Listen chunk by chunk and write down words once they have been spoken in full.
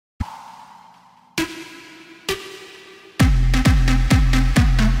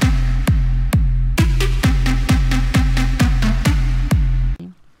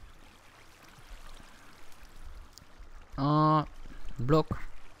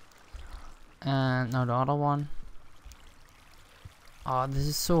And now the other one. Oh, this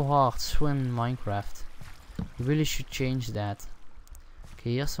is so hard. Swim in Minecraft. You really should change that.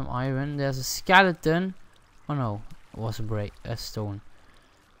 Okay, here's some iron. There's a skeleton. Oh no, it was a stone.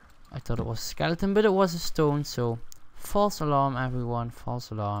 I thought it was a skeleton, but it was a stone. So, false alarm, everyone.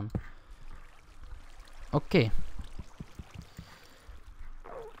 False alarm. Okay.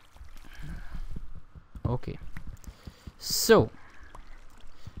 Okay. So,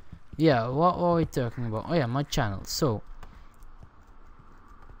 yeah, what were we talking about? Oh yeah, my channel. So,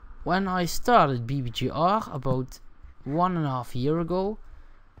 when I started BBGR about 1.5 years ago,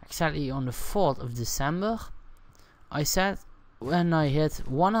 exactly on the 4th of December, I said when I hit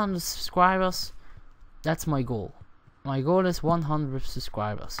 100 subscribers, that's my goal. My goal is 100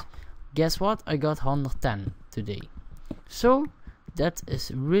 subscribers. Guess what? I got 110 today. So, that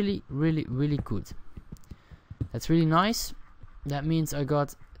is really, really, really good. That's really nice. That means I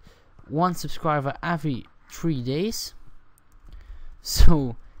got 1 subscriber every 3 days.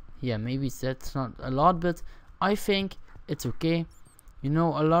 So, yeah, maybe that's not a lot, but I think it's okay. You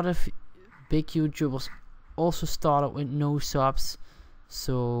know, a lot of big YouTubers also started with no subs.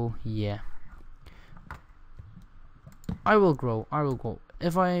 So, yeah. I will grow. I will grow.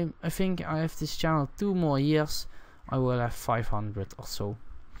 If I think I have this channel 2 more years, I will have 500 or so.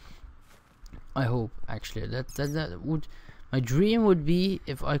 I hope, actually. That would, my dream would be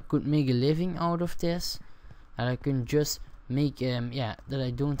if I could make a living out of this, and I can just make yeah, that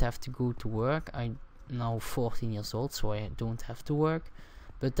I don't have to go to work. I'm now 14 years old, so I don't have to work,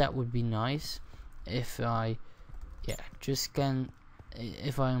 but that would be nice if I, yeah, just can,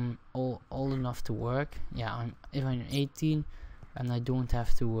 if I'm old enough to work. Yeah, if I'm 18 and I don't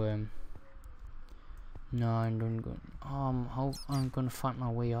have to no, I don't go, how I'm gonna find my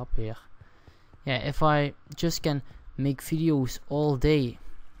way up here. Yeah, if I just can make videos all day,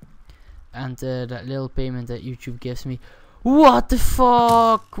 and that little payment that YouTube gives me. What the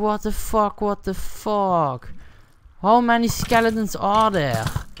fuck? What the fuck? What the fuck? How many skeletons are there?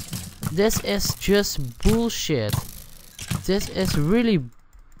 This is just bullshit. This is really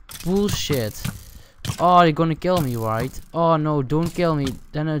bullshit. Oh, you're gonna kill me, right? Oh no, don't kill me.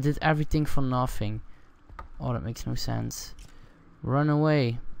 Then I did everything for nothing. Oh, that makes no sense. Run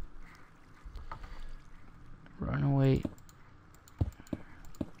away. Run away.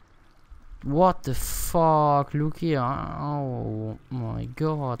 What the fuck? Look here. Oh my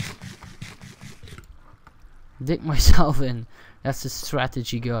god. Dig myself in. That's the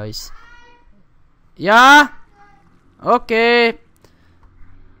strategy, guys. Yeah? Okay.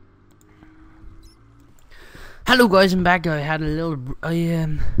 Hello guys, I'm back. I had a little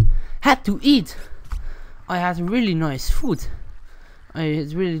I had to eat. I had really nice food. I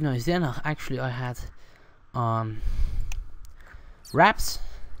had really nice dinner. Actually, I had wraps.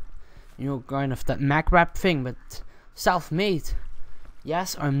 You know, kind of that Mac wrap thing, but self-made.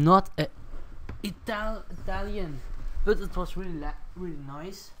 Yes, I'm not a Italian, but it was really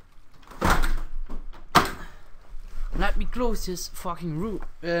nice. Let me close this fucking room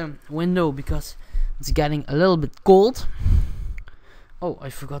window because it's getting a little bit cold. Oh, I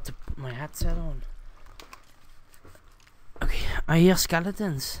forgot to put my headset on. Okay, I hear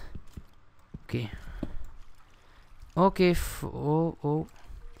skeletons. Okay. Okay, oh.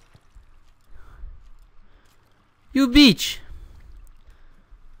 You bitch!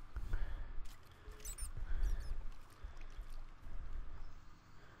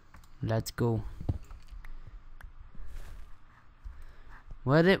 Let's go.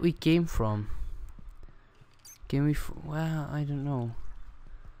 Where did we came from? Came we from? Well, I don't know.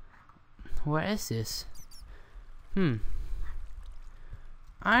 Where is this?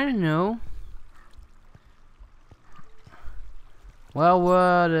 I don't know. Where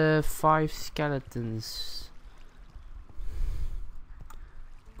were the 5 skeletons?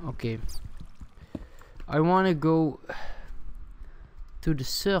 Okay. I wanna go to the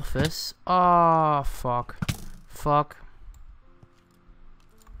surface. Ah, fuck. Fuck.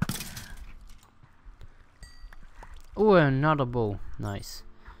 Oh, another bow. Nice.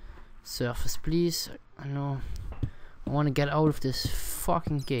 Surface, please. I know. I want to get out of this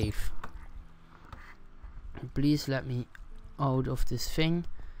fucking cave. Please let me out of this thing.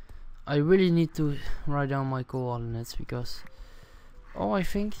 I really need to write down my coordinates because... Oh, I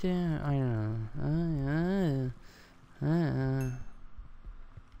think... I don't know.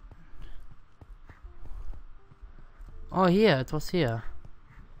 Oh, here. It was here.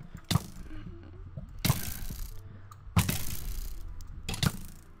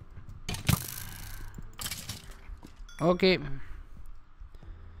 Okay,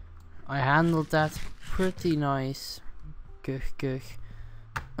 I handled that pretty nice. Kuch.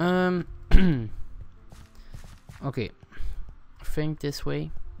 Okay, I think this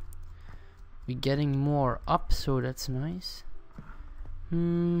way. We're getting more up, so that's nice.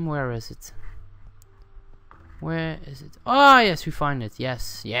 Where is it? Where is it? Ah, yes, we find it.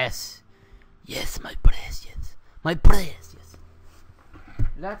 Yes, yes. Yes, my precious. My precious.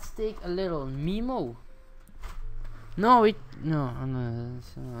 Let's take a little Mimo. No, wait. No.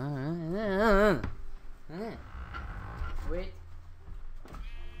 Wait.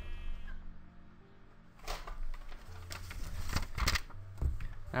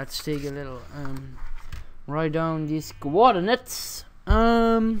 Let's take a little, write down these coordinates.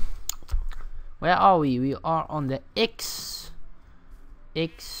 Where are we? We are on the X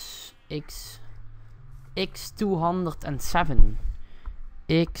 207.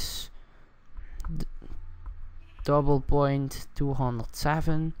 X double point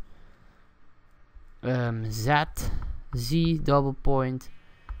 207. Z double point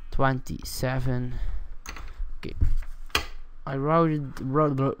 27. Okay. I wrote it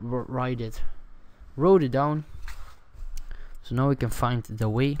down, so now we can find the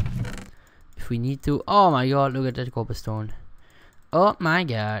way if we need to. Oh my god, look at that cobblestone. Oh my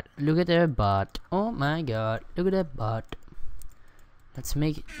god, look at that butt. Oh my god, look at that butt. Let's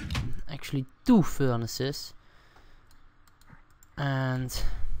make actually 2 furnaces and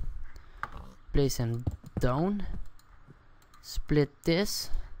place them down. Split this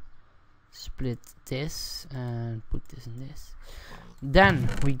and put this in this. Then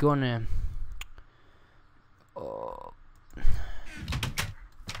we're gonna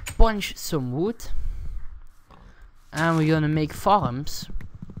punch some wood and we're gonna make farms.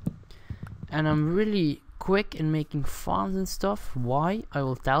 And I'm really quick in making farms and stuff. Why? I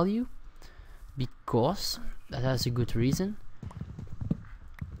will tell you. Because that has a good reason.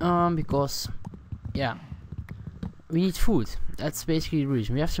 Because yeah, we need food. That's basically the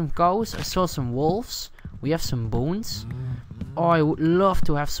reason. We have some cows. I saw some wolves. We have some bones. Oh, I would love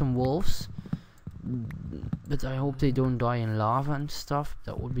to have some wolves, but I hope they don't die in lava and stuff.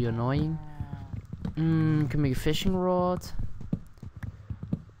 That would be annoying. Can make a fishing rod.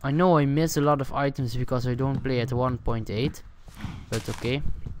 I know I miss a lot of items because I don't play at 1.8, but okay.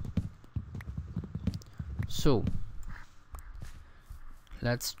 So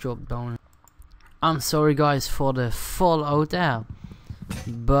let's drop down. I'm sorry guys for the fallout there,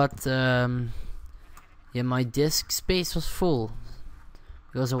 but yeah, my disk space was full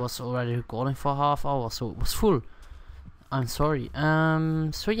because I was already recording for half hour, so it was full. I'm sorry.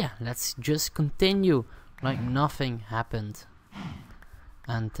 So yeah, let's just continue like nothing happened,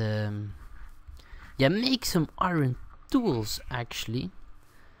 and yeah, make some iron tools actually.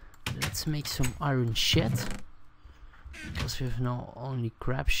 Let's make some iron shit because we have now only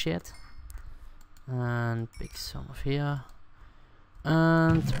crap shit. And pick some of here.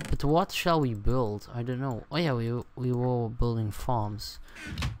 But what shall we build? I don't know. Oh yeah, we were building farms,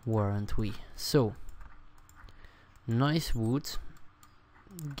 weren't we? So nice wood.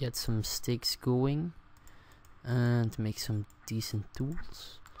 Get some sticks going and make some decent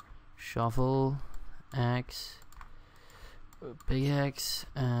tools. Shovel, axe, pickaxe,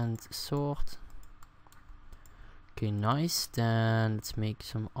 and sword. Okay, nice. Then let's make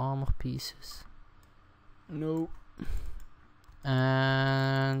some armor pieces. No.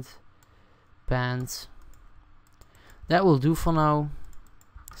 And pants. That will do for now.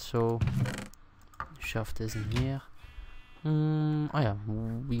 So shove this in here. Oh yeah,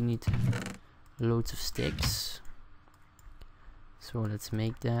 we need loads of sticks. So let's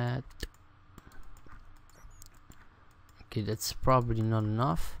make that. Okay, that's probably not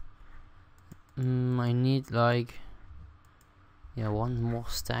enough. I need like, yeah, 1 more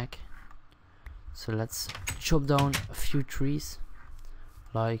stack. So let's chop down a few trees,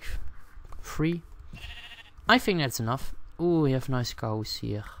 like 3. I think that's enough. Oh, we have nice cows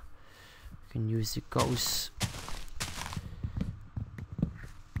here. We can use the cows.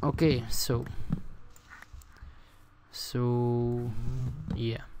 Okay, so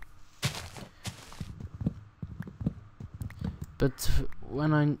yeah. But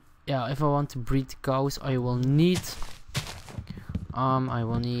when if I want to breed the cows, I will need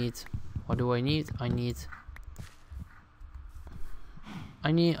what do I need? I need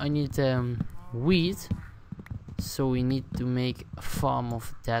wheat, so we need to make a farm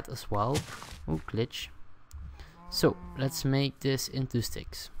of that as well. Oh, glitch. So let's make this into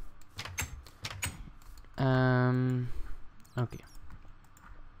sticks. Okay.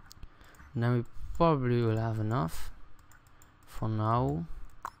 Now we probably will have enough for now.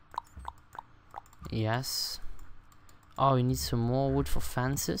 Yes. Oh, we need some more wood for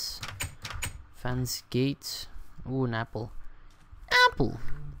fences. Fence gates. Ooh, an apple. Apple!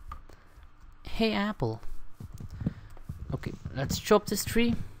 Hey apple. Okay, let's chop this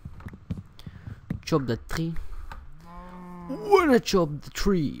tree. Chop that tree. Wanna chop the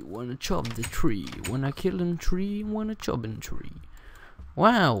tree, wanna chop the tree, wanna kill a tree, wanna chop a tree.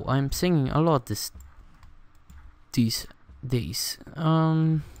 Wow, I'm singing a lot these days.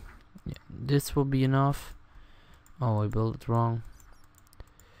 Yeah, this will be enough. Oh, I built it wrong.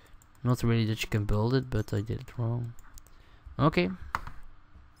 Not really that you can build it, but I did it wrong. Okay.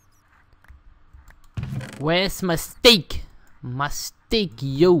 Where's my steak? My steak,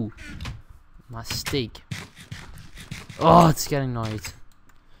 yo. My steak. Oh, it's getting night.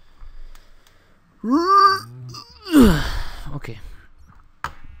 Okay.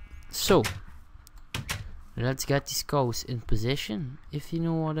 So, let's get these cows in position, if you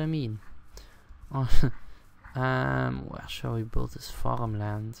know what I mean. Where shall we build this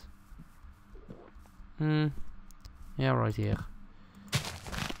farmland? Yeah, right here.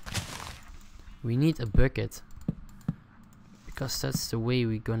 We need a bucket, because that's the way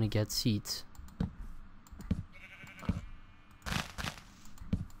we're gonna get seeds.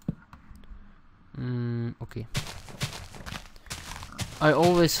 Okay. I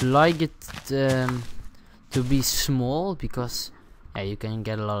always like it to be small, because yeah, you can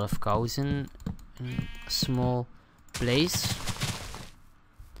get a lot of cows in a small place.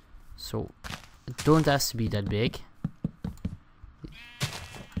 So it don't have to be that big.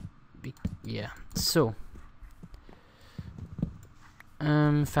 Yeah. So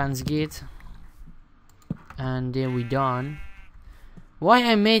fence gate, and then we done. Why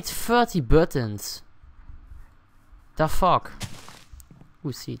I made 30 buttons? The fuck?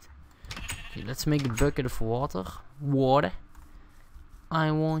 Who see it? Okay, let's make a bucket of water. Water.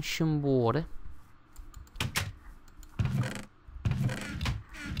 I want some water.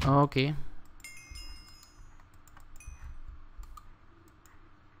 Okay.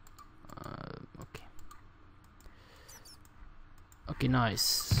 Okay. Okay,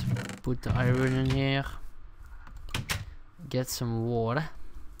 nice. Put the iron in here. Get some water.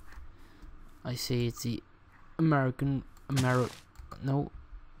 I say it's the no,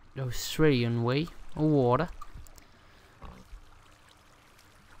 Australian way of water.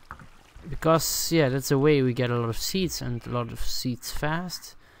 Because yeah, that's the way we get a lot of seeds, and a lot of seeds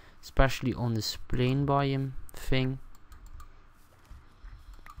fast, especially on this plain biome thing.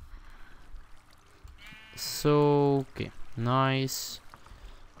 So okay, nice.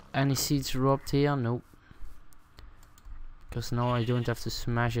 Any seeds dropped here? Nope. Because now I don't have to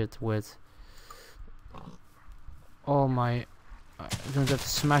smash it with all my... I don't have to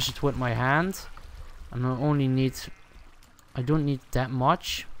smash it with my hand. And I don't need that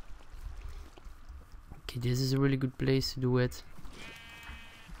much. Okay, this is a really good place to do it.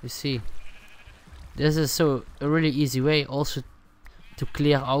 You see, this is a really easy way also to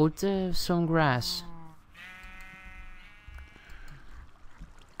clear out some grass.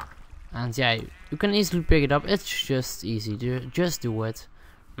 And yeah, you can easily pick it up. It's just easy. Just do it.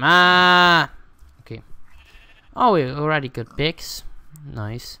 Okay. Oh, we already got pigs.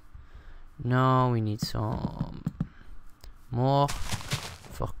 Nice. Now we need some more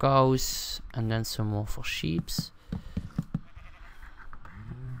for cows, and then some more for sheeps.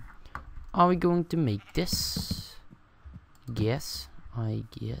 Are we going to make this? Yes, I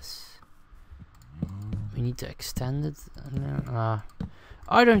guess. We need to extend it.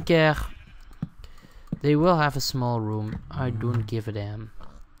 I don't care. They will have a small room. I don't give a damn.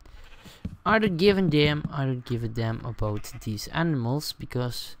 I don't give a damn about these animals,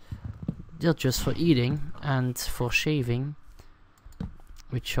 because they're just for eating and for shaving,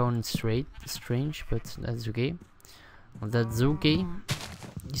 which sounds strange, but that's okay. That's okay.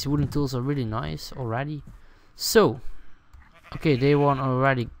 These wooden tools are really nice already. So, okay, they want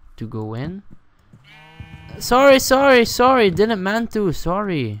already to go in. Sorry, didn't mean to,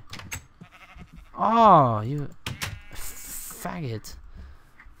 sorry. Oh, you faggot.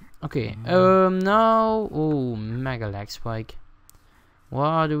 Okay, now, oh, mega lag spike.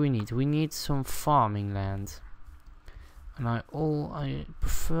 What do we need? We need some farming land. And I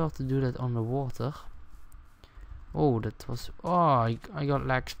prefer to do that on the water. Oh, that was, I got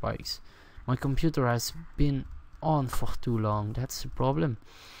lag spikes. My computer has been on for too long, that's the problem.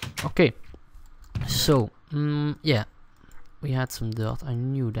 Okay, so, yeah, we had some dirt, I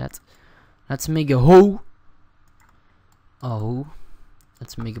knew that. Let's make a hoe. A hoe.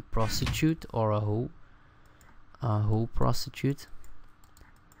 Let's make a prostitute or a hoe. A hoe prostitute.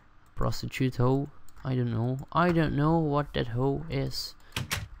 Prostitute hoe. I don't know. I don't know what that hoe is.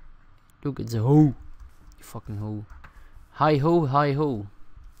 Look, it's a hoe. You fucking hoe. Hi ho, hi ho.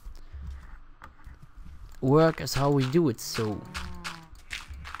 Work is how we do it, so.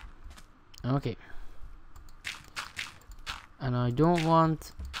 Okay. And I don't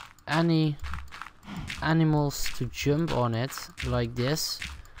want any animals to jump on it like this,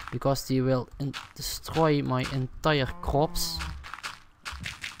 because they will destroy my entire crops.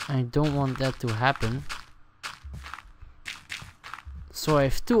 I don't want that to happen. So I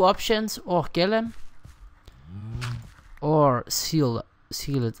have two options: or kill him, or seal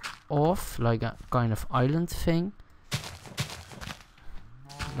it off like a kind of island thing,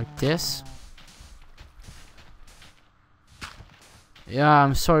 like this. Yeah,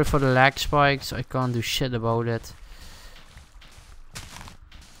 I'm sorry for the lag spikes. I can't do shit about it.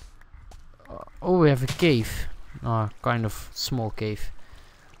 Oh, we have a cave. Kind of small cave.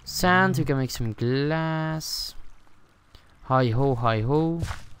 Sand, we can make some glass. Hi ho, hi ho.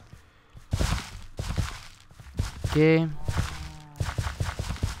 Okay.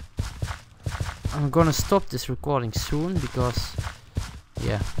 I'm gonna stop this recording soon because,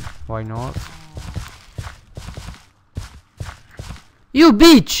 yeah, why not? You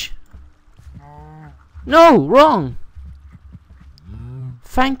bitch! No, wrong!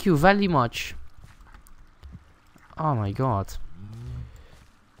 Thank you very much. Oh my god.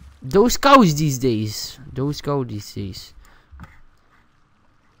 Those cows these days.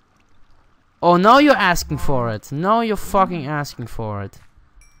 Oh, now you're asking for it. Now you're fucking asking for it.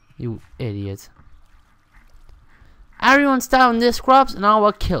 You idiot. Everyone stay on these crops and I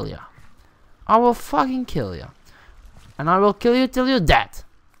will kill you. I will fucking kill you. And I will kill you till you're dead.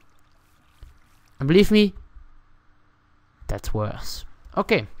 And believe me, that's worse.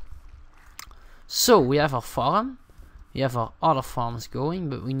 Okay. So we have our farm. We have our other farms going,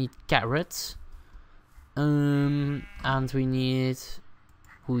 but we need carrots. And we need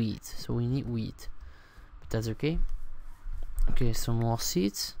wheat. So we need wheat. But that's okay. Okay, some more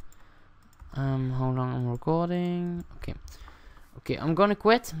seeds. How long I'm recording? Okay. Okay, I'm gonna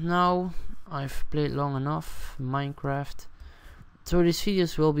quit now. I've played long enough Minecraft. So these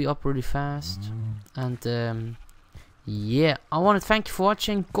videos will be up really fast. And yeah, I want to thank you for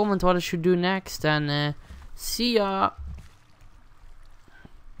watching. Comment what I should do next, and see ya.